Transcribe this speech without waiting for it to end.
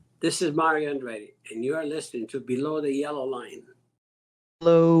This is Mario Andretti, and you are listening to Below the Yellow Line.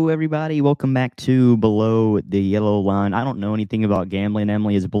 Hello, everybody. Welcome back to Below the Yellow Line. I don't know anything about gambling,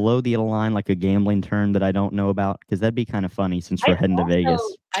 Emily. Is below the yellow line like a gambling term that I don't know about? Because that'd be kind of funny since we're heading to Vegas.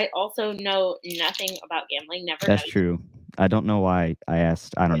 I also know nothing about gambling. That's true. I don't know why I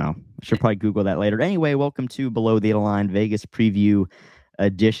asked. I don't know. I should probably Google that later. Anyway, welcome to Below the Yellow Line Vegas preview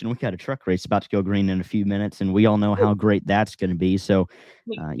edition. We got a truck race about to go green in a few minutes, and we all know how great that's going to be. So,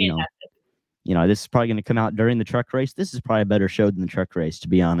 this is probably going to come out during the truck race. This is probably a better show than the truck race, to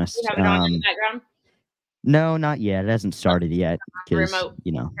be honest. You have it on in the background? No, not yet. It hasn't started yet. Remote.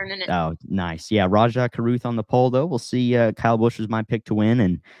 Oh, nice. Yeah, Rajah Caruth on the pole, though. We'll see. Kyle Busch was my pick to win.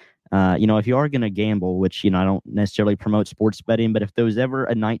 And, if you are going to gamble, which, I don't necessarily promote sports betting, but if there was ever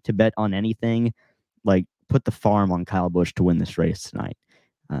a night to bet on anything, like put the farm on Kyle Busch to win this race tonight.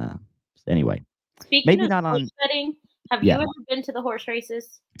 Anyway. Speaking of sports betting, have you ever been to the horse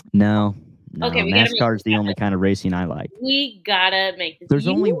races? No. Okay, NASCAR is the only kind of racing I like. We gotta make this. There's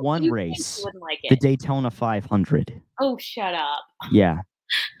only one race, the Daytona 500. Oh, shut up. Yeah.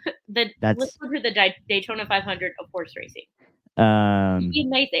 Let's go through the Daytona 500 of horse racing.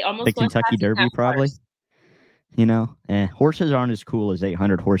 They almost the Kentucky Derby, probably. Horses aren't as cool as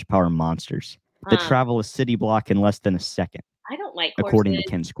 800 horsepower monsters that travel a city block in less than a second. I don't like horses. According to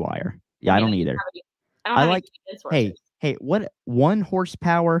Ken Squire. Yeah, I don't either. I like. Hey, what 1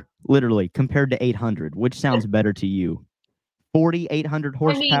 horsepower literally compared to 800? Which sounds better to you? 800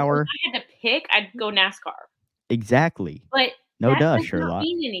 horsepower. If I had to pick, I'd go NASCAR. Exactly. But no duh, Sherlock. Not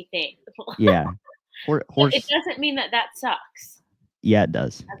mean anything. Yeah. It doesn't mean that sucks. Yeah, it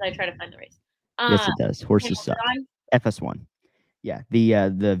does. As I try to find the race. Yes, it does. Horses suck. FS1. Yeah,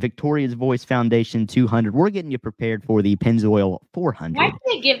 the Victoria's Voice Foundation 200. We're getting you prepared for the Pennzoil 400. Why do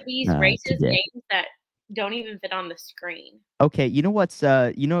they give these races names that don't even fit on the screen? Okay, you know what's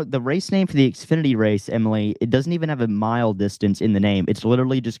the race name for the Xfinity race, Emily? It doesn't even have a mile distance in the name. It's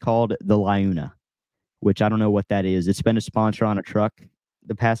literally just called the Laguna, which I don't know what that is. It's been a sponsor on a truck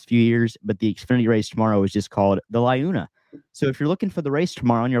the past few years, but the Xfinity race tomorrow is just called the Laguna. So if you're looking for the race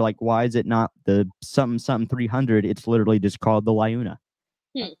tomorrow and you're like, why is it not the something 300? It's literally just called the Laguna.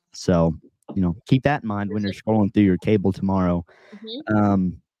 So, keep that in mind when you're scrolling through your cable tomorrow.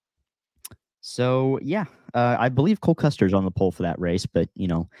 So, yeah, I believe Cole Custer's on the pole for that race, but,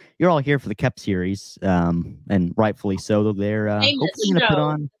 you're all here for the Cup Series, and rightfully so. They're hopefully going to put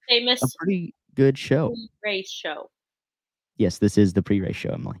on a pretty good show. Race show. Yes, this is the pre-race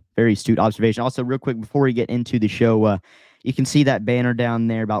show, Emily. Very astute observation. Also, real quick, before we get into the show, you can see that banner down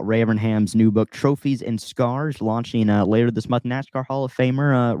there about Ray Evernham's new book, Trophies and Scars, launching later this month. NASCAR Hall of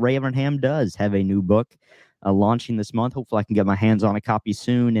Famer Ray Evernham does have a new book launching this month. Hopefully I can get my hands on a copy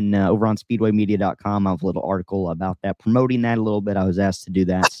soon. And over on speedwaymedia.com, I have a little article about that, promoting that a little bit. I was asked to do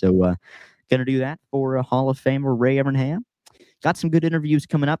that. So going to do that for Hall of Famer Ray Evernham. Got some good interviews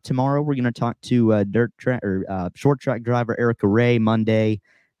coming up tomorrow. We're going to talk to short track driver Erica Ray Monday.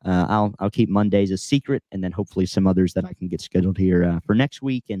 I'll keep Mondays a secret, and then hopefully some others that I can get scheduled here for next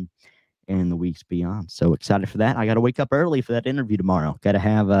week and the weeks beyond. So excited for that. I got to wake up early for that interview tomorrow. Got to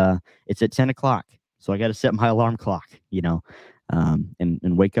have it's at 10 o'clock, so I got to set my alarm clock,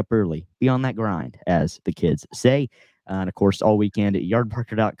 and wake up early. Be on that grind, as the kids say. And, of course, all weekend at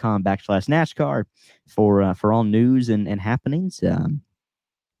yardparker.com/NASCAR for all news and happenings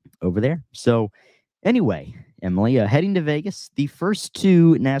over there. So, anyway, Emily, heading to Vegas, the first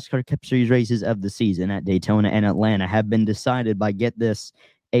 2 NASCAR Cup Series races of the season at Daytona and Atlanta have been decided by, get this,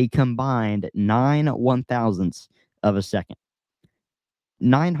 a combined 9 1,000ths of a second.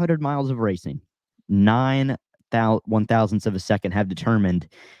 900 miles of racing, 9 1,000ths of a second have determined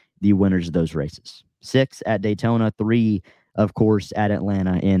the winners of those races. 6 at Daytona, 3, of course, at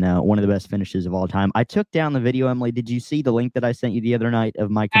Atlanta in one of the best finishes of all time. I took down the video, Emily. Did you see the link that I sent you the other night of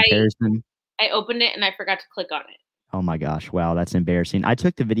my comparison? I opened it and I forgot to click on it. Oh, my gosh. Wow, that's embarrassing. I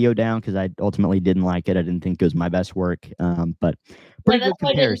took the video down because I ultimately didn't like it. I didn't think it was my best work, but pretty good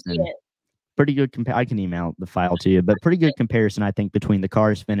comparison. Pretty good. I can email the file to you, but pretty good comparison, I think, between the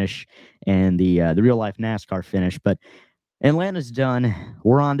Cars finish and the real-life NASCAR finish. But Atlanta's done.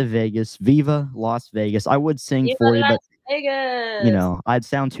 We're on to Vegas. Viva Las Vegas. I would sing Viva for you, Las but Vegas. I'd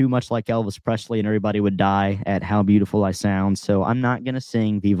sound too much like Elvis Presley and everybody would die at how beautiful I sound. So I'm not going to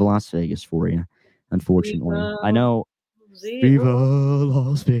sing Viva Las Vegas for you, unfortunately. I know. Viva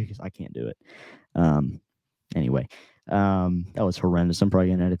Las Vegas. I can't do it. Anyway, that was horrendous. I'm probably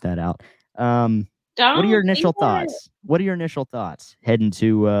going to edit that out. What are your initial thoughts? What are your initial thoughts heading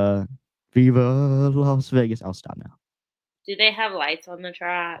to Viva Las Vegas? I'll stop now. Do they have lights on the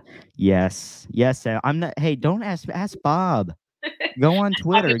track? Yes. I'm not. Hey, don't ask Bob. Go on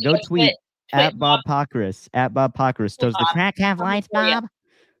Twitter. Go tweet at Bob Pockrass. At Bob Pockrass. Does the track have lights, Bob?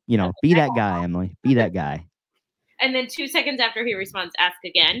 You know, be that guy, Emily. Be that guy. And then 2 seconds after he responds, ask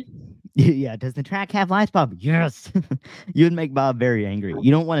again. Yeah, does the track have lights, Bob? Yes. You would make Bob very angry. You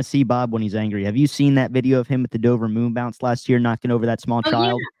don't want to see Bob when he's angry. Have you seen that video of him at the Dover Moon Bounce last year knocking over that small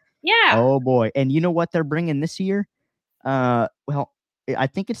child? Yeah. Oh, boy. And you know what they're bringing this year? Well, I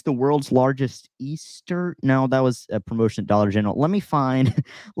think it's the world's largest Easter. No, that was a promotion at Dollar General. Let me find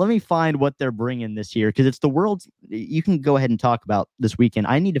what they're bringing this year, because it's the world's. You can go ahead and talk about this weekend.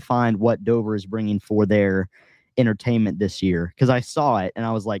 I need to find what Dover is bringing for their entertainment this year, because I saw it and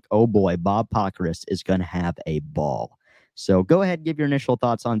I was like, oh boy, Bob Pockrass is going to have a ball. So go ahead, give your initial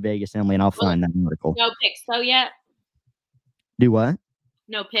thoughts on Vegas, Emily, and I'll find that article. No picks though yet? Do what?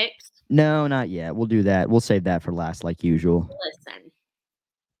 No picks? No, not yet. We'll do that. We'll save that for last, like usual. Listen,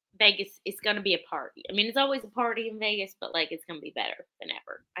 Vegas is going to be a party. I mean, it's always a party in Vegas, but like it's going to be better than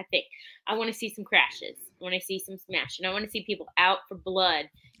ever. I think. I want to see some crashes. I want to see some smashing. I want to see people out for blood.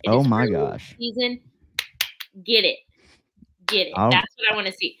 Oh my gosh! Season. Get it. That's what I want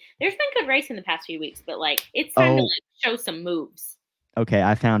to see. There's been good racing the past few weeks, but like it's time to show some moves. Okay,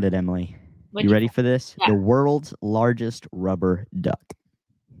 I found it, Emily. You ready for this? Yeah. The world's largest rubber duck.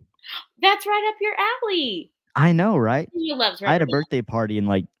 That's right up your alley. I know, right? You love rubber I had a birthday party in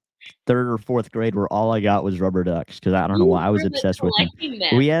like 3rd or 4th grade where all I got was rubber ducks, because I don't know why I was obsessed with them.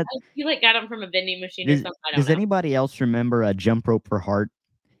 We had. You like got them from a vending machine or something. Does anybody else remember a jump rope for heart?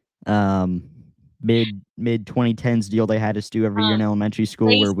 Mid 2010s deal they had us do every year in elementary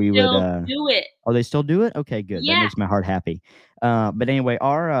school, where we would do it. Oh, they still do it? Okay, good. Yeah. That makes my heart happy. But anyway,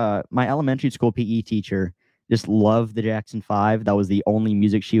 our my elementary school PE teacher just loved the Jackson 5. That was the only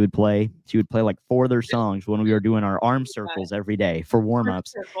music she would play. She would play like 4 of their songs when we were doing our arm circles every day for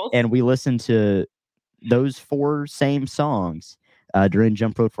warm-ups. And we listened to those 4 same songs during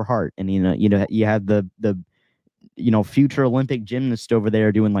Jump Rope for Heart. And you have the future Olympic gymnast over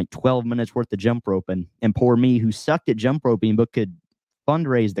there doing like 12 minutes worth of jump roping, and poor me, who sucked at jump roping but could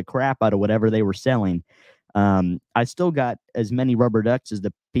fundraise the crap out of whatever they were selling. I still got as many rubber ducks as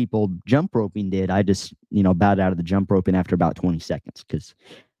the people jump roping did. I just, bowed out of the jump roping after about 20 seconds, because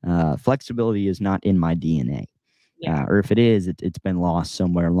flexibility is not in my DNA. Yeah. Or if it is, it's been lost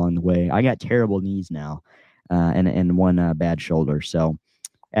somewhere along the way. I got terrible knees now, and one bad shoulder. So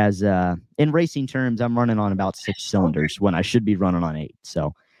as in racing terms, I'm running on about 6 cylinders when I should be running on 8.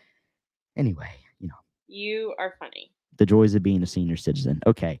 So anyway, you are funny. The joys of being a senior citizen.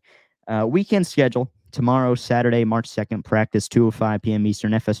 Okay. Weekend schedule. Tomorrow, Saturday, March 2nd, practice 2:05 p.m.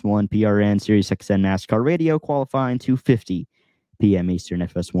 Eastern, FS1, PRN, Sirius XM, NASCAR Radio, qualifying 2:50 p.m. Eastern,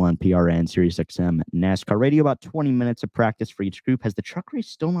 FS1, PRN, Sirius XM, NASCAR Radio. About 20 minutes of practice for each group. Has the truck race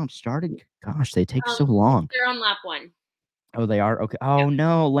still not started? Gosh, they take so long. They're on lap 1. Oh, they are? Okay. Oh,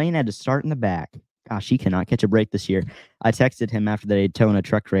 no. Lane had to start in the back. Gosh, he cannot catch a break this year. I texted him after the Daytona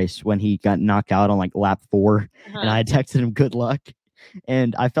truck race when he got knocked out on like lap 4, and I texted him good luck.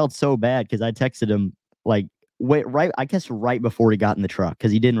 And I felt so bad because I texted him like right before he got in the truck,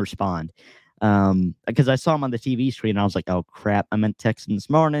 because he didn't respond. Because I saw him on the TV screen, and I was like, oh, crap. I meant to text him this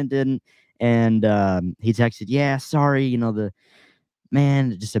morning, didn't. And he texted, yeah, sorry,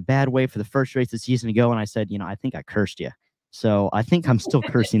 just a bad way for the first race of the season to go. And I said, I think I cursed you. So I think I'm still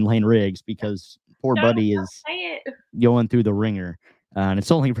cursing Lane Riggs, because poor buddy is going through the ringer. And it's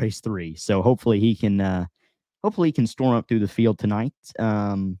only race 3. So hopefully he can storm up through the field tonight.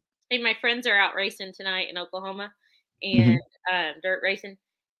 Hey, my friends are out racing tonight in Oklahoma, and dirt racing.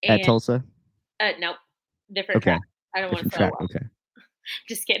 And, at Tulsa? Nope. Different track. I don't want to say Okay.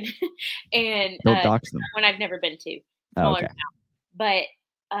 Just kidding. And don't dox them. One I've never been to. Oh, okay. But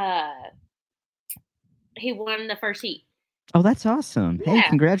he won the first heat. Oh, that's awesome. Yeah. Hey,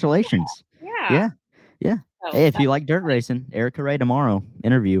 congratulations. Yeah. So, hey, if you like dirt racing, Erica Ray tomorrow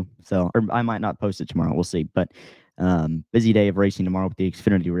interview. So, or I might not post it tomorrow. We'll see. But busy day of racing tomorrow with the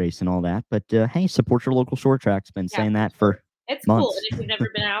Xfinity race and all that. But hey, support your local short tracks. Been saying that for it's months. Cool. And if you've never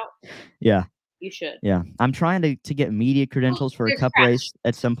been out, yeah, you should. Yeah, I'm trying to get media credentials for a cup race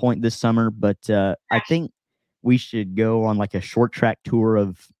at some point this summer. But I think we should go on like a short track tour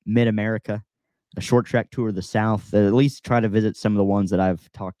of Mid-America, a short track tour of the South. At least try to visit some of the ones that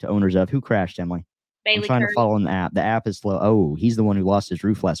I've talked to owners of. Who crashed, Emily? Bailey I'm trying Curry. to follow on the app. The app is slow. Oh, he's the one who lost his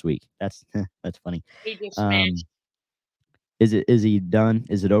roof last week. That's funny. He just smashed. Is he done?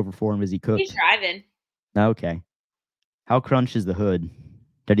 Is it over for him? Is he cooked? He's driving. Okay. How crunched is the hood?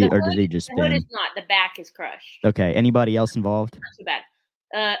 Did he just spin? The hood is not. The back is crushed. Okay. Anybody else involved? Not too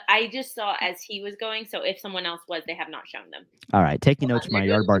bad. I just saw as he was going, so if someone else was, they have not shown them. All right. Taking notes from my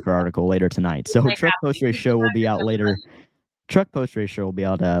Yardbarker article later tonight. So Truck Post Race Show will be out later. Truck post race show will be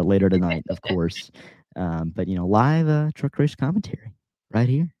out later tonight, of course. But live truck race commentary right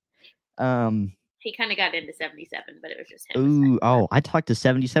here. He kind of got into 77, but it was just him. I talked to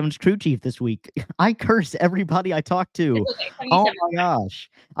 77's crew chief this week. I curse everybody I talk to. Okay, Oh my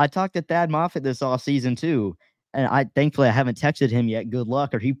gosh. I talked to Thad Moffitt this off season too. And thankfully I haven't texted him yet. Good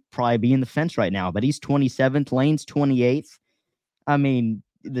luck, or he'd probably be in the fence right now. But he's 27th, Lane's 28th. I mean,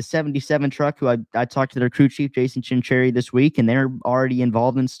 the 77 truck who I talked to their crew chief, Jason Chincherry, this week, and they're already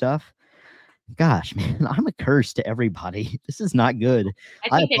involved in stuff. Gosh, man, I'm a curse to everybody. This is not good.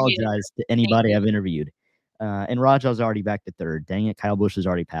 I apologize to anybody I've interviewed. And Rajah's already back to third. Dang it, Kyle Busch has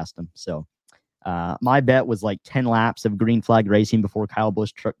already passed him. So my bet was like 10 laps of green flag racing before Kyle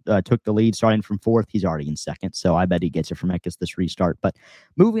Busch took the lead, starting from fourth. He's already in second, so I bet he gets it from Eckes this restart. But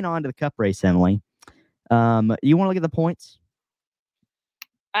moving on to the Cup race, Emily, you want to look at the points?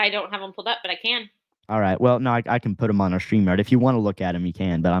 I don't have them pulled up, but I can. All right. Well, no, I can put them on our StreamYard. If you want to look at them, you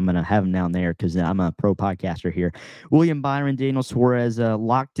can, but I'm going to have them down there because I'm a pro podcaster here. William Byron, Daniel Suarez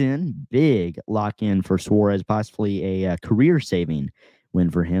locked in. Big lock-in for Suarez, possibly a career-saving win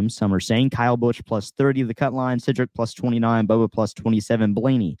for him. Some are saying Kyle Busch plus 30 of the cut line, Cedric plus 29, Bubba plus 27,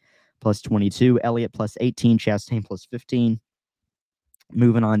 Blaney plus 22, Elliott plus 18, Chastain plus 15.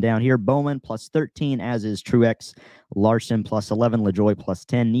 Moving on down here, Bowman plus 13, as is Truex. Larson plus 11, LaJoy plus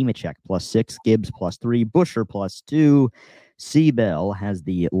 10, Nemechek plus 6, Gibbs plus 3, Buescher plus 2. Seabell has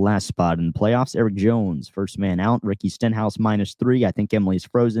the last spot in the playoffs. Eric Jones, first man out. Ricky Stenhouse minus 3. I think Emily's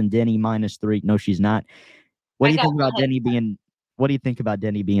frozen. Denny minus 3. No, she's not. What do you think about Denny being? What do you think about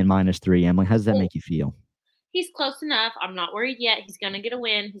Denny being minus 3, Emily? How does that make you feel? He's close enough. I'm not worried yet. He's gonna get a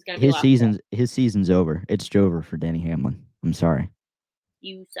win. He's gonna his season's over. It's over for Denny Hamlin. I'm sorry.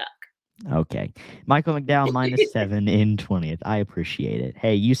 You suck. Okay. Michael McDowell minus 7 in 20th. I appreciate it.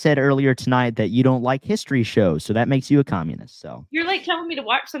 Hey, you said earlier tonight that you don't like history shows, so that makes you a communist. So you're like telling me to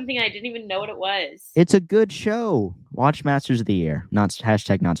watch something I didn't even know what it was. It's a good show. Watch Masters of the Air. Not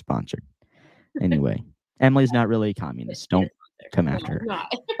sponsored. Anyway, Emily's not really a communist. Don't come after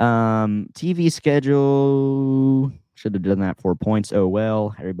her. TV schedule. Should have done that 4 points. Oh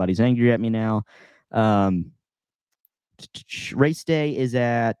well. Everybody's angry at me now. Race day is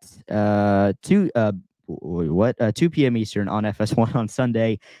at 2 p.m. Eastern on FS1 on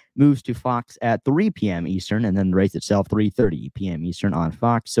Sunday. Moves to Fox at 3 p.m. Eastern, and then the race itself 3:30 p.m. Eastern on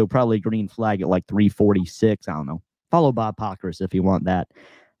Fox. So probably green flag at like 3:46. I don't know. Follow Bob Pockris if you want that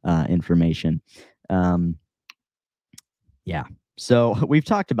information. Yeah. So we've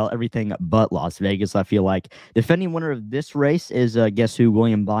talked about everything but Las Vegas. I feel like defending winner of this race is guess who?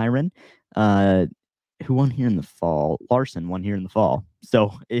 William Byron. Who won here in the fall? Larson won here in the fall.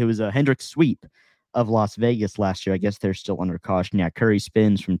 So it was a Hendrick sweep of Las Vegas last year. I guess they're still under caution. Yeah, Curry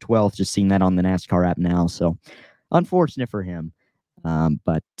spins from 12th. Just seeing that on the NASCAR app now. So unfortunate for him.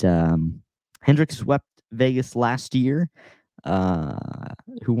 But Hendrick swept Vegas last year.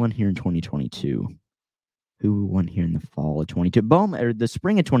 Who won here in 2022? Who won here in the fall of 22? Bowman, or the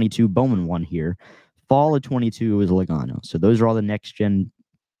spring of 22, Bowman won here. Fall of 22 was Logano. So those are all the next-gen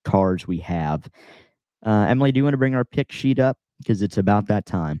cars we have. Emily, do you want to bring our pick sheet up? Because it's about that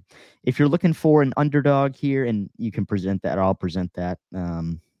time. If you're looking for an underdog here, and you can present that, or I'll present that.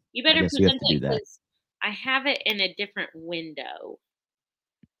 You better present it because I have it in a different window.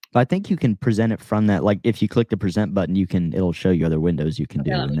 I think you can present it from that. Like if you click the present button, it'll show you other windows you can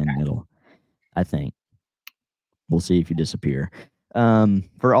do, and then I think. We'll see if you disappear.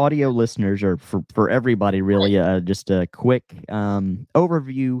 For audio listeners, or for everybody, really, just a quick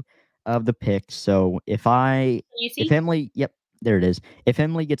overview of the picks. So if Emily, yep, there it is. If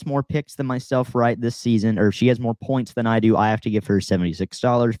Emily gets more picks than myself right this season, or if she has more points than I do, I have to give her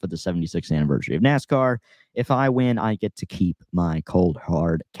 $76 for the 76th anniversary of NASCAR. If I win, I get to keep my cold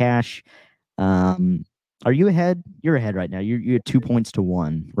hard cash. Are you ahead? You're ahead right now. You're 2 points to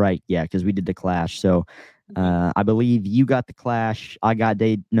 1, right? Yeah, because we did the Clash. So I believe you got the Clash. I got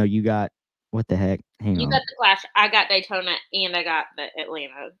you got what the heck? Hang on. You got the Clash. I got Daytona, and I got the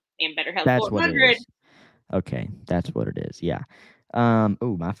Atlanta and Better Health. That's 400. what it is. Okay, that's what it is. Yeah.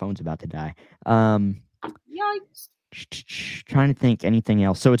 Oh, my phone's about to die. Yikes. Trying to think anything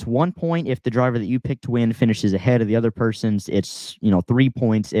else. So it's 1 point if the driver that you pick to win finishes ahead of the other person's. It's 3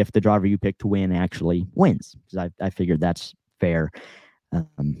 points if the driver you pick to win actually wins. Because I figured that's fair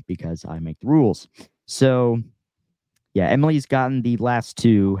because I make the rules. So yeah, Emily's gotten the last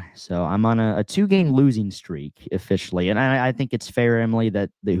 2. So I'm on a 2-game losing streak officially, and I think it's fair, Emily, that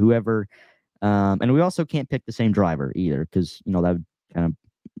whoever. And we also can't pick the same driver either, because that would kind of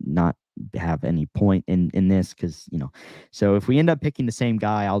not have any point in this, because so if we end up picking the same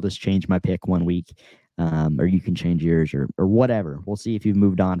guy, I'll just change my pick 1 week. or you can change yours or whatever. We'll see if you've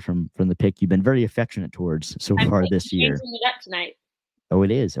moved on from the pick you've been very affectionate towards so far this year. Changing it up tonight. Oh,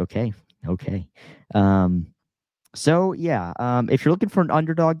 it is. Okay. So yeah, if you're looking for an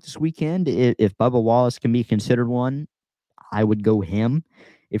underdog this weekend, if Bubba Wallace can be considered one, I would go him.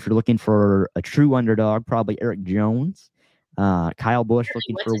 If you're looking for a true underdog, probably Eric Jones. Kyle Busch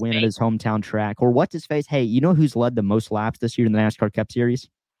looking for a win at his hometown track. Or what's his face? Hey, you know who's led the most laps this year in the NASCAR Cup Series?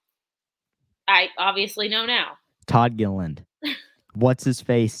 I obviously know now. Todd Gilliland. What's his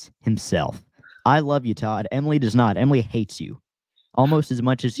face himself. I love you, Todd. Emily does not. Emily hates you almost as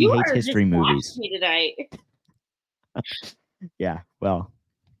much as she hates history movies. Me tonight. Yeah, well,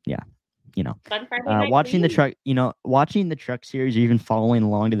 yeah. Fun Friday night watching the truck series or even following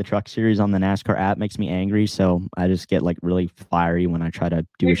along to the truck series on the NASCAR app makes me angry. So I just get like really fiery when I try to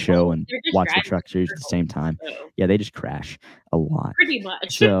do a show and watch the truck series at the same time. So. Yeah, they just crash a lot. Pretty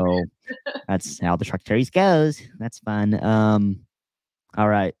much. So that's how the truck series goes. That's fun. All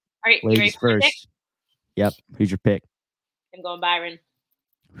right. Ladies first. Yep. Who's your pick? I'm going Byron.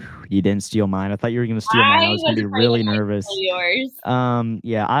 You didn't steal mine. I thought you were going to steal mine. I was going to be really nervous. Yours.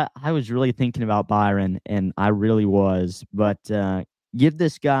 Yeah, I was really thinking about Byron, and I really was. But give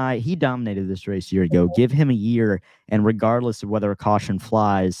this guy, he dominated this race a year ago. Give him a year, and regardless of whether a caution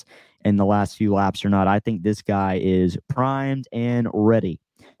flies in the last few laps or not, I think this guy is primed and ready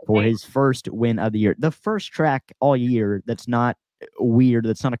for his first win of the year. The first track all year that's not weird,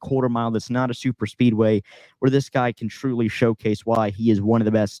 that's not a quarter mile, that's not a super speedway, where this guy can truly showcase why he is one of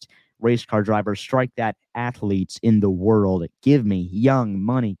the best race car drivers, strike that athletes in the world. Give me young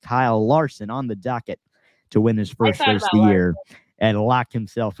money Kyle Larson on the docket to win his first race of the year and lock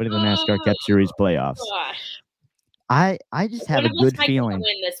himself into the NASCAR Cup Series playoffs. Gosh. I just have a good feeling.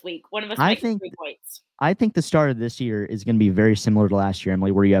 Win this week. One of us might get 3 points. I think the start of this year is going to be very similar to last year,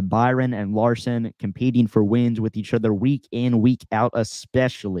 Emily, where you have Byron and Larson competing for wins with each other week in, week out,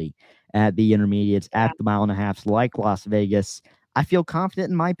 especially at the intermediates, at the mile and a halfs, like Las Vegas. I feel confident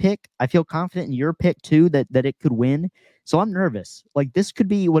in my pick. I feel confident in your pick, too, that it could win. So I'm nervous. Like, this could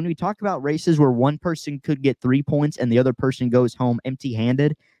be, when we talk about races where one person could get 3 points and the other person goes home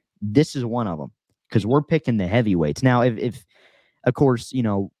empty-handed, this is one of them, because we're picking the heavyweights. Now, if of course,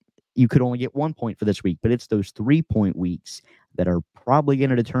 you could only get 1 point for this week, but it's those 3-point weeks that are probably going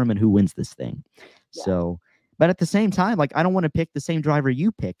to determine who wins this thing. Yeah. So, but at the same time, like, I don't want to pick the same driver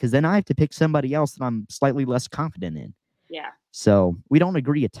you pick, because then I have to pick somebody else that I'm slightly less confident in. Yeah. So we don't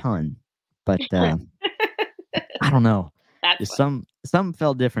agree a ton, but I don't know. Some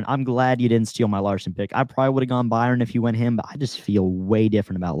felt different. I'm glad you didn't steal my Larson pick. I probably would have gone Byron if you went him, but I just feel way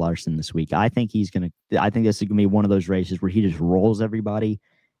different about Larson this week. I think this is gonna be one of those races where he just rolls everybody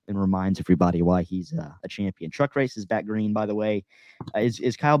and reminds everybody why he's a champion. Truck race is back green, by the way.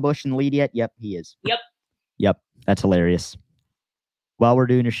 Is Kyle Busch in the lead yet? Yep, he is. Yep. That's hilarious. While we're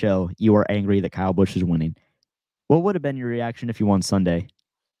doing a show, you are angry that Kyle Busch is winning. What would have been your reaction if you won Sunday,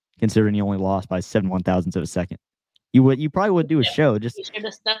 considering you only lost by 7/1000ths of a second? You probably would do a show. He should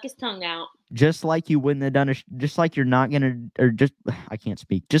have stuck his tongue out. Just like you wouldn't have done just like you're not gonna, I can't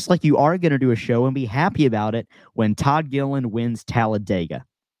speak. Just like you are gonna do a show and be happy about it when Todd Gilliland wins Talladega,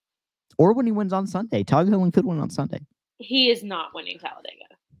 or when he wins on Sunday. Todd Gilliland could win on Sunday. He is not winning Talladega.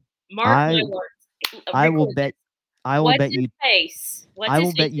 Mark my words. I will bet. What's his face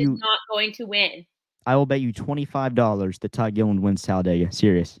is not going to win. I will bet you $25 that Todd Gilliland wins Talladega.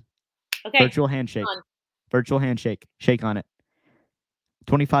 Serious. Okay. Virtual handshake. Virtual handshake. Shake on it.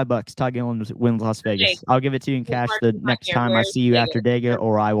 $25. Todd Gilliland wins Las Vegas. Okay. I'll give it to you in cash the next time I see you after Dega,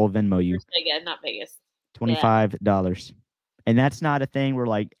 or I will Venmo you. Dega, not Vegas. $25. And that's not a thing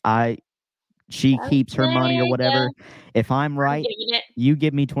where she keeps her money or whatever. If I'm right, you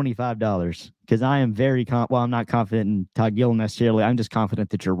give me $25, because I am very I'm not confident in Todd Gilliland necessarily. I'm just confident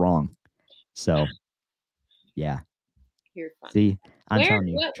that you're wrong. So, yeah. You're fun. See, I'm telling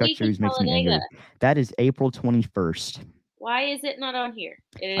you, Truck Series makes me angry. That is April 21st. Why is it not on here?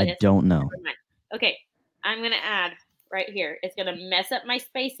 I don't know. Okay, I'm going to add right here. It's going to mess up my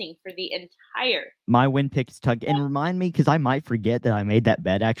spacing for the entire. My win pick is Todd. And remind me, because I might forget that I made that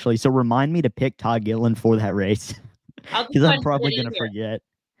bet, actually. So remind me to pick Todd Gilliland for that race. Because I'm probably going to forget.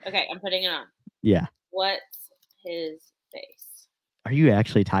 Okay, I'm putting it on. Yeah. What's his face? Are you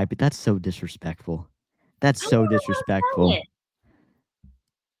actually typing? That's so disrespectful. That's so disrespectful.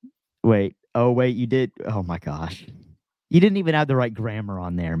 Wait. Oh, wait. You did. Oh, my gosh. You didn't even have the right grammar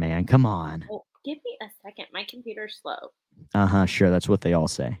on there, man. Come on. Well, give me a second. My computer's slow. Uh-huh. Sure. That's what they all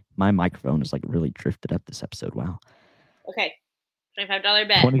say. My microphone is really drifted up this episode. Wow. Okay. $25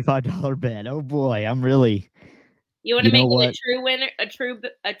 bet. $25 bet. Oh, boy. I'm really You want You to know make it what? a true winner, a true.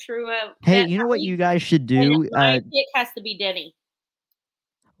 Hey, bet, you know what Howie? you guys should And do? my pick has to be Denny.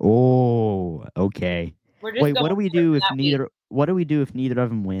 Oh, okay. We're just Wait, going what do we for it do for if that week. neither? What do we do if neither of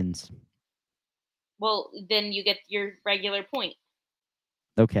them wins? Well, then you get your regular point.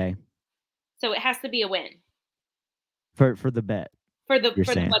 Okay, So it has to be a win for the bet. for the You're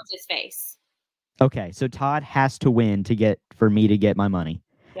saying. what's his face. Okay, so Todd has to win for me to get my money.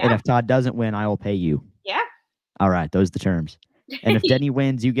 And Yeah. if Todd doesn't win, I will pay you. Yeah. All right, those are the terms. And if Denny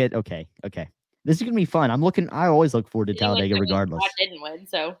wins, you get okay. This is gonna be fun. I always look forward to Talladega regardless. Todd didn't win,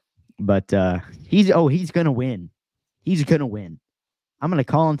 so. But he's gonna win. He's gonna win. I'm gonna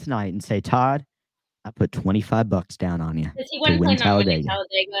call him tonight and say, Todd, I put $25 down on you He to wasn't win planning on winning Talladega.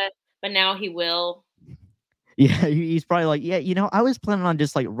 Talladega, but now he will. Yeah, he's probably like, yeah, I was planning on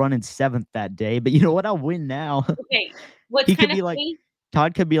just like running 7th that day, but you know what? I'll win now. Okay, what's He kind could of be like, funny?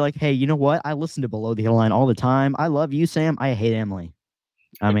 Todd could be like, hey, you know what? I listen to Below the Line all the time. I love you, Sam. I hate Emily.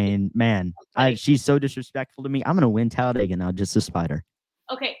 I mean, man, she's so disrespectful to me. I'm gonna win Talladega now just to spite her.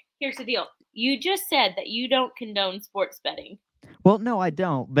 Okay, here's the deal. You just said that you don't condone sports betting. Well, no, I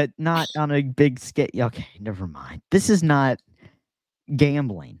don't, but not on a big scale. Okay, never mind. This is not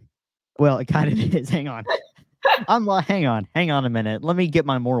gambling. Well, it kind of is. Hang on. Hang on a minute. Let me get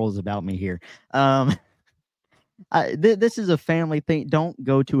my morals about me here. This is a family thing. Don't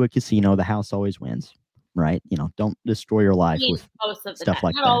go to a casino. The house always wins, right? Don't destroy your life with most of the stuff time.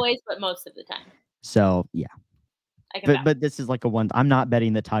 like Not that. always, but most of the time. So yeah. But this is like a one. I'm not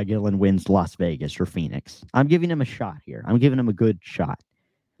betting that Ty Gillen wins Las Vegas or Phoenix. I'm giving him a shot here. I'm giving him a good shot.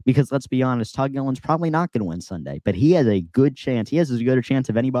 Because let's be honest, Todd Gillen's probably not going to win Sunday, but he has a good chance. He has as good a chance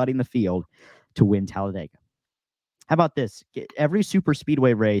of anybody in the field to win Talladega. How about this? Every super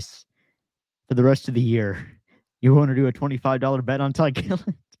speedway race for the rest of the year, you want to do a $25 bet on Todd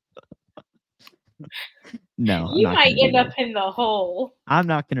Gillen? No, you might end up in the hole. I'm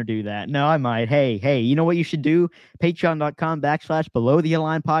not going to do that. No, I might. Hey, you know what you should do? Patreon.com/Below the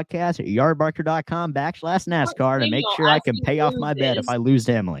Line podcast or yardbarker.com/NASCAR to make sure I can pay off my bet if I lose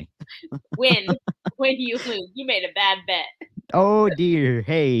to Emily. When you lose, you made a bad bet. Oh dear.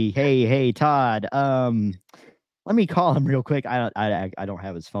 Hey, Todd. Let me call him real quick. I don't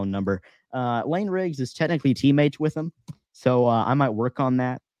have his phone number. Lane Riggs is technically teammates with him, so I might work on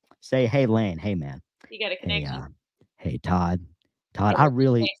that. Say, hey, Lane. Hey, man. You got a connection. Hey, Todd. I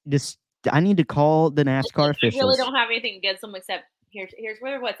really I need to call the NASCAR officials. I really don't have anything against them except here's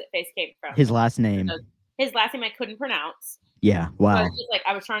where what's it face came from. His last name. His last name I couldn't pronounce. Yeah. Wow. So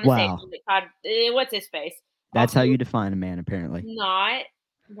I was trying to say Todd. What's his face? That's how you define a man, apparently. Not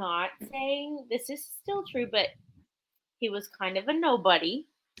saying this is still true, but he was kind of a nobody.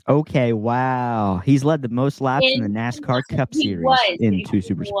 Okay, wow. He's led the most laps in the NASCAR Cup Series in 2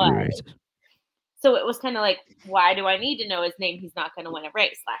 super speedway races. So it was kind of like, why do I need to know his name? He's not going to win a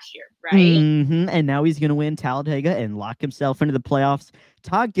race last year, right? Mm-hmm. And now he's going to win Talladega and lock himself into the playoffs.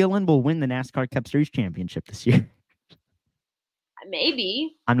 Todd Gillen will win the NASCAR Cup Series championship this year.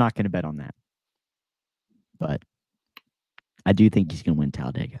 Maybe. I'm not going to bet on that. But I do think he's going to win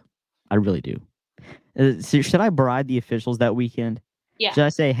Talladega. I really do. So should I bribe the officials that weekend? Yeah. Should I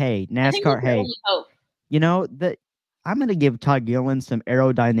say, hey, NASCAR, hey, I'm going to give Todd Gillen some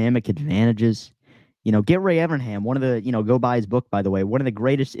aerodynamic advantages. Get Ray Evernham, one of the, go buy his book, by the way, one of the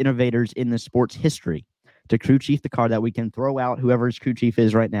greatest innovators in the sport's history, to crew chief the car that we can throw out whoever his crew chief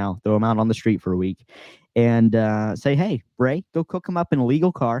is right now, throw him out on the street for a week, and say, hey, Ray, go cook him up in a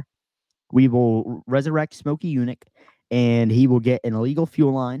legal car. We will resurrect Smokey Unick, and he will get an illegal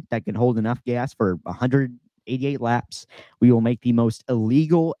fuel line that can hold enough gas for 188 laps. We will make the most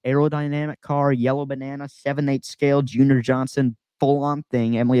illegal aerodynamic car, yellow banana, 7/8 scale, Junior Johnson, full-on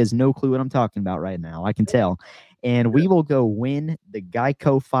thing. Emily has no clue what I'm talking about right now. I can tell. And we will go win the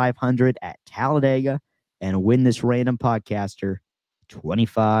Geico 500 at Talladega and win this random podcaster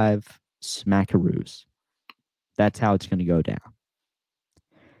 25 smackaroos. That's how it's going to go down.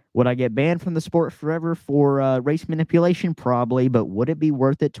 Would I get banned from the sport forever for race manipulation? Probably, but would it be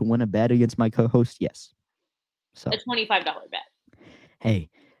worth it to win a bet against my co-host? Yes. So a $25 bet. Hey,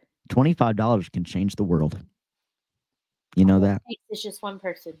 $25 can change the world. You know that? It's just one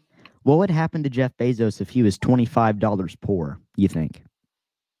person. What would happen to Jeff Bezos if he was $25 poor, you think?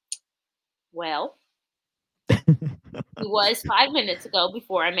 Well, he was 5 minutes ago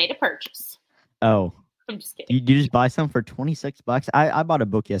before I made a purchase. Oh. I'm just kidding. You just buy some for $26? I bought a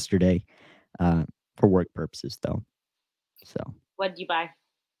book yesterday for work purposes, though. So. What did you buy?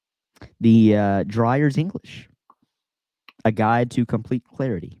 The Dreyer's English. A Guide to Complete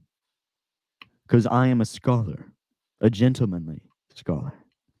Clarity. Because I am a scholar. A gentlemanly scholar.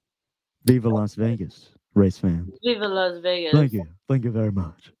 Viva Las Vegas. Race fans. Viva Las Vegas. Thank you. Thank you very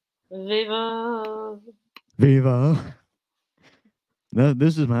much. Viva. Viva.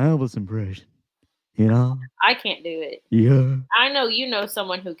 This is my Elvis impression. You know? I can't do it. Yeah. I know you know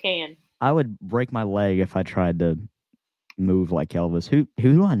someone who can. I would break my leg if I tried to move like Elvis. Who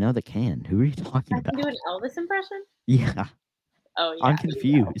do I know that can? Who are you talking I about? can do an Elvis impression? Yeah. Oh, yeah. I'm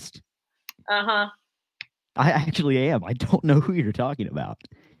confused. Uh-huh. I actually am. I don't know who you're talking about.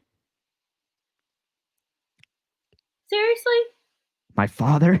 Seriously? My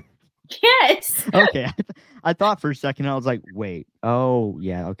father? Yes. Okay. I thought for a second, I was like, wait. Oh,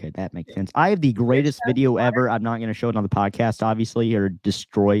 yeah. Okay. That makes sense. I have the greatest video ever. I'm not going to show it on the podcast, obviously, or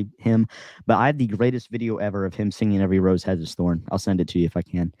destroy him. But I have the greatest video ever of him singing Every Rose Has Its Thorn. I'll send it to you if I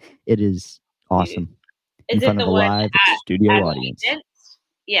can. It is awesome. Is in front it of the a one live at studio audience. Allegiant?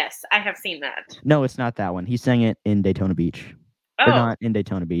 Yes, I have seen that. No, it's not that one. He sang it in Daytona Beach. Oh. Or not in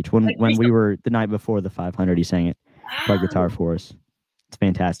Daytona Beach. When we were the night before the 500, he sang it by guitar for us. It's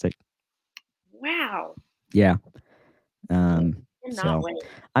fantastic. Wow. Yeah. So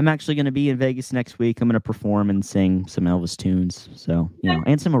I'm actually going to be in Vegas next week. I'm going to perform and sing some Elvis tunes. So,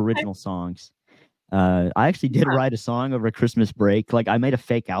 and some original songs. I actually did write a song over Christmas break. Like I made a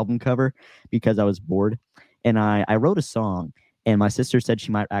fake album cover because I was bored. And I wrote a song, and my sister said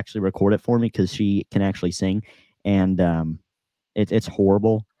she might actually record it for me because she can actually sing. And it's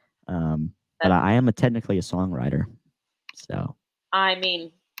horrible. But I am technically a songwriter. So. I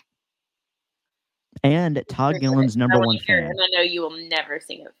mean. And Todd Gilliland's number one fan. And I know you will never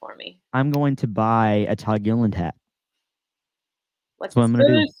sing it for me. I'm going to buy a Todd Gilliland hat. That's what I'm going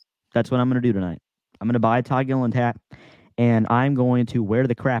to do. That's what I'm going to do tonight. I'm going to buy a Todd Gilliland hat, and I'm going to wear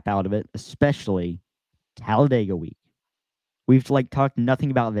the crap out of it, especially Talladega week. We've talked nothing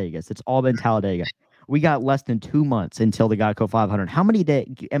about Vegas. It's all been Talladega. We got less than 2 months until the Geico 500. How many days?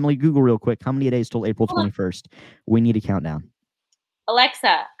 Emily, Google real quick. How many days till April 21st? We need a countdown.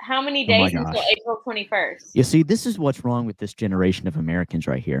 Alexa, how many days until April 21st? You see, this is what's wrong with this generation of Americans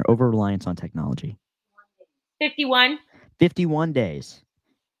right here. Over-reliance on technology. 51. 51 days.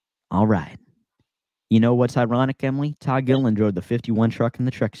 All right. You know what's ironic, Emily? Todd Gilliland drove the 51 truck in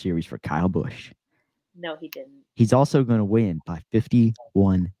the Truck Series for Kyle Busch. No, he didn't. He's also going to win by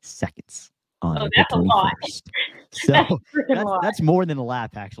 51 seconds on April 21st. So that's more than a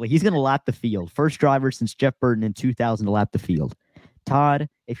lap, actually. He's going to lap the field. First driver since Jeff Burton in 2000 to lap the field. Todd,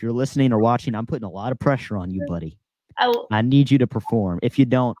 if you're listening or watching, I'm putting a lot of pressure on you, buddy. Oh. I need you to perform. If you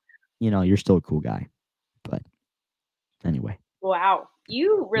don't, you're still a cool guy. But anyway. Wow.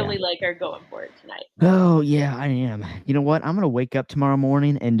 You really are going for it tonight. Oh, yeah, I am. You know what? I'm going to wake up tomorrow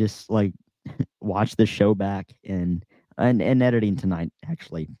morning and just watch the show back and editing tonight,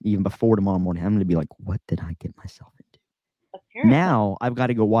 actually. Even before tomorrow morning, I'm going to be like, what did I get myself into? Apparently. Now I've got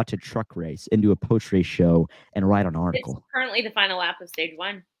to go watch a truck race and do a post-race show and write an article. It's currently the final lap of stage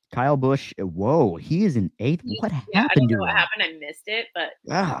 1. Kyle Busch, whoa, he is in 8th. What happened to him? I don't know what happened. I missed it, but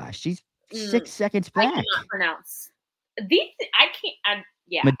she's 6 seconds back. I cannot pronounce these. I can't. I'm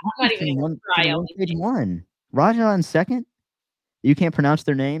not even going to try. Stage 1. Raja on 2nd. You can't pronounce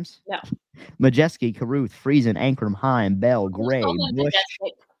their names. No. Majeski, Caruth, Friesen, Ankrum, Heim, Bell, Gray, Busch,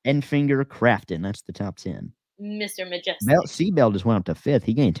 Enfinger, Crafton. That's the top 10. Mr. Majestic. Seabell just went up to 5th.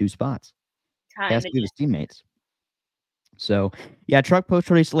 He gained 2 spots. Has to do his teammates. So, yeah, truck post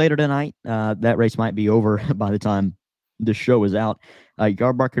race later tonight. That race might be over by the time the show is out.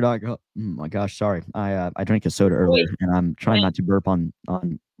 Yardbarker.com. Oh my gosh, sorry. I drank a soda earlier, and I'm trying not to burp on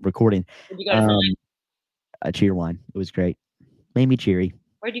recording. Did you go to a cheer wine. It was great. Made me cheery.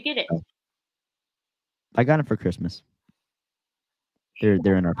 Where'd you get it? I got it for Christmas. They're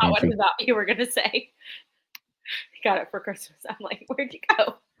in our pantry. What I thought you were gonna say? Got it for Christmas. I'm like, where'd you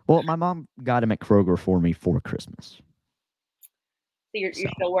go? Well, my mom got him at Kroger for me for Christmas. So you're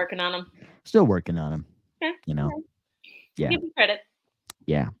still working on them? Still working on them. Okay. Yeah. Give me credit.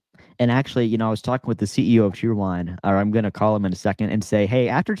 Yeah. And actually, I was talking with the CEO of Cheerwine, or I'm going to call him in a second and say, hey,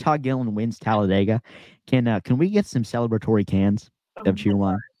 after Todd Gilliland wins Talladega, can we get some celebratory cans of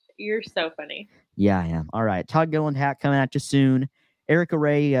Cheerwine? You're so funny. Yeah, I am. All right. Todd Gilliland hat coming at you soon. Erica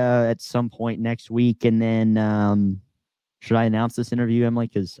Ray at some point next week. And then should I announce this interview, Emily?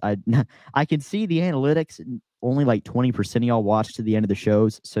 Because I can see the analytics. Only 20% of y'all watch to the end of the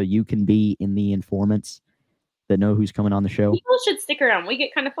shows, so you can be in the informants that know who's coming on the show. People should stick around. We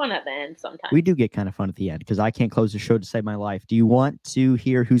get kind of fun at the end sometimes. We do get kind of fun at the end because I can't close the show to save my life. Do you want to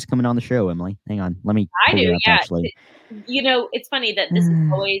hear who's coming on the show, Emily? Hang on. Let me. I do, yeah. Actually. It's funny that this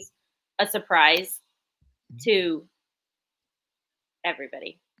is always a surprise to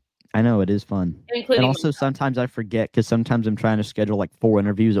everybody. I know, it is fun. including And also myself. sometimes I forget because sometimes I'm trying to schedule like 4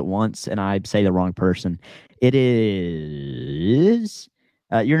 interviews at once and I say the wrong person. It is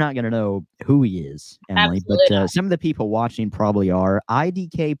you're not going to know who he is, Emily, Absolutely but not. some of the people watching probably are.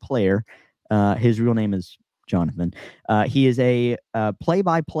 IDK Player, his real name is Jonathan. He is a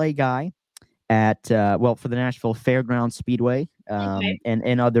play-by-play guy at for the Nashville Fairgrounds Speedway Okay.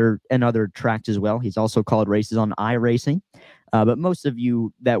 and other tracks as well. He's also called races on iRacing. But most of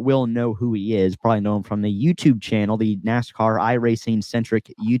you that will know who he is probably know him from the YouTube channel, the NASCAR iRacing centric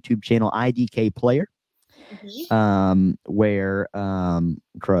YouTube channel IDK Player. Where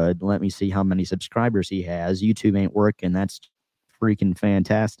crud, let me see how many subscribers he has. YouTube ain't working. That's freaking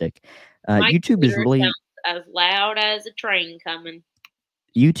fantastic. YouTube is really as loud as a train coming.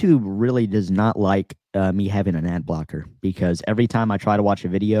 YouTube really does not like me having an ad blocker because every time I try to watch a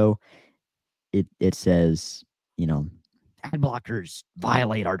video, it says, ad blockers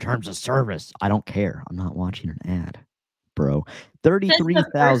violate our terms of service. I don't care. I'm not watching an ad, bro.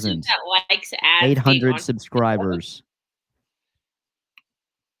 33,800 subscribers.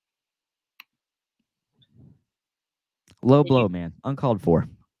 Low blow, man. Uncalled for.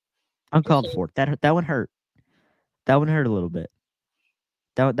 Uncalled for. That one hurt. That one hurt a little bit.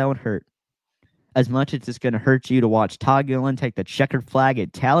 That one hurt. As much as it's going to hurt you to watch Todd Gillen take the checkered flag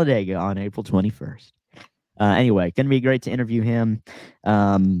at Talladega on April 21st. Anyway, going to be great to interview him.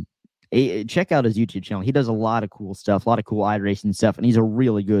 Check out his YouTube channel. He does a lot of cool stuff, a lot of cool iRacing stuff, and he's a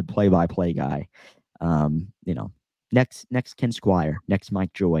really good play-by-play guy. Next Ken Squire, next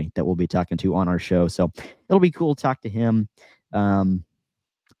Mike Joy that we'll be talking to on our show. So it'll be cool to talk to him.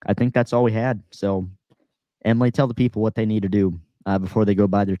 I think that's all we had. So, Emily, tell the people what they need to do before they go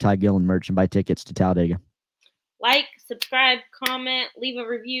buy their Ty Gillen merch and buy tickets to Talladega. Like, subscribe, comment, leave a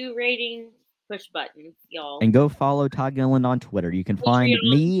review, rating, push buttons, y'all. And go follow Todd Gillen on Twitter. You can find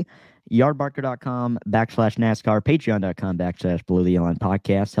me, yardbarker.com/NASCAR, patreon.com/Below the Line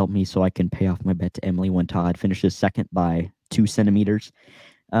podcast. Help me so I can pay off my bet to Emily when Todd finishes second by 2 centimeters.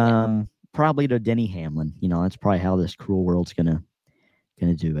 Probably to Denny Hamlin. That's probably how this cruel world's gonna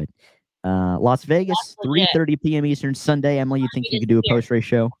do it. Las Vegas, 3:30 p.m. Eastern Sunday. Emily, you think you could do a post-race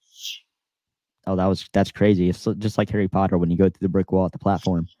show? Oh, that's crazy. It's just like Harry Potter when you go through the brick wall at the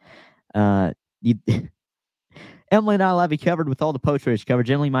platform. Emily and I will have you covered with all the post-race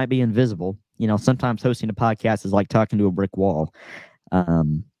coverage. Emily might be invisible. Sometimes hosting a podcast is like talking to a brick wall.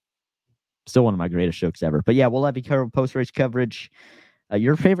 Still one of my greatest jokes ever. But yeah, we'll have you covered with post-race coverage.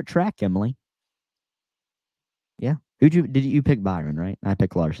 Your favorite track, Emily? Yeah. Did you pick Byron, right? I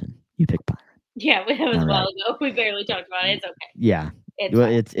picked Larson. You picked Byron. Yeah, that was a while ago. We barely talked about it. It's okay. Yeah.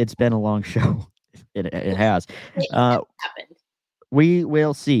 It's been a long show. It has. It happened. We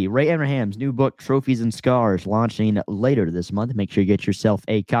will see. Ray Evernham's new book, Trophies and Scars, launching later this month. Make sure you get yourself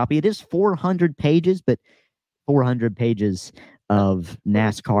a copy. It is 400 pages, but 400 pages of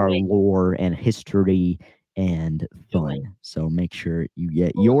NASCAR lore and history and fun. So make sure you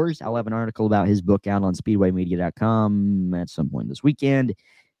get yours. I'll have an article about his book out on speedwaymedia.com at some point this weekend.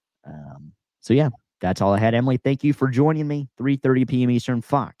 So yeah, that's all I had. Emily, thank you for joining me. 3:30 p.m. Eastern,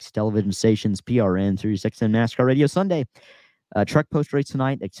 Fox Television Stations, PRN, Sirius XM, NASCAR Radio Sunday. Truck post race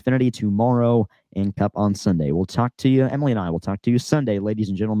tonight, Xfinity tomorrow, and Cup on Sunday. We'll talk to you, Emily and I will talk to you Sunday, ladies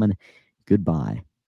and gentlemen. Goodbye.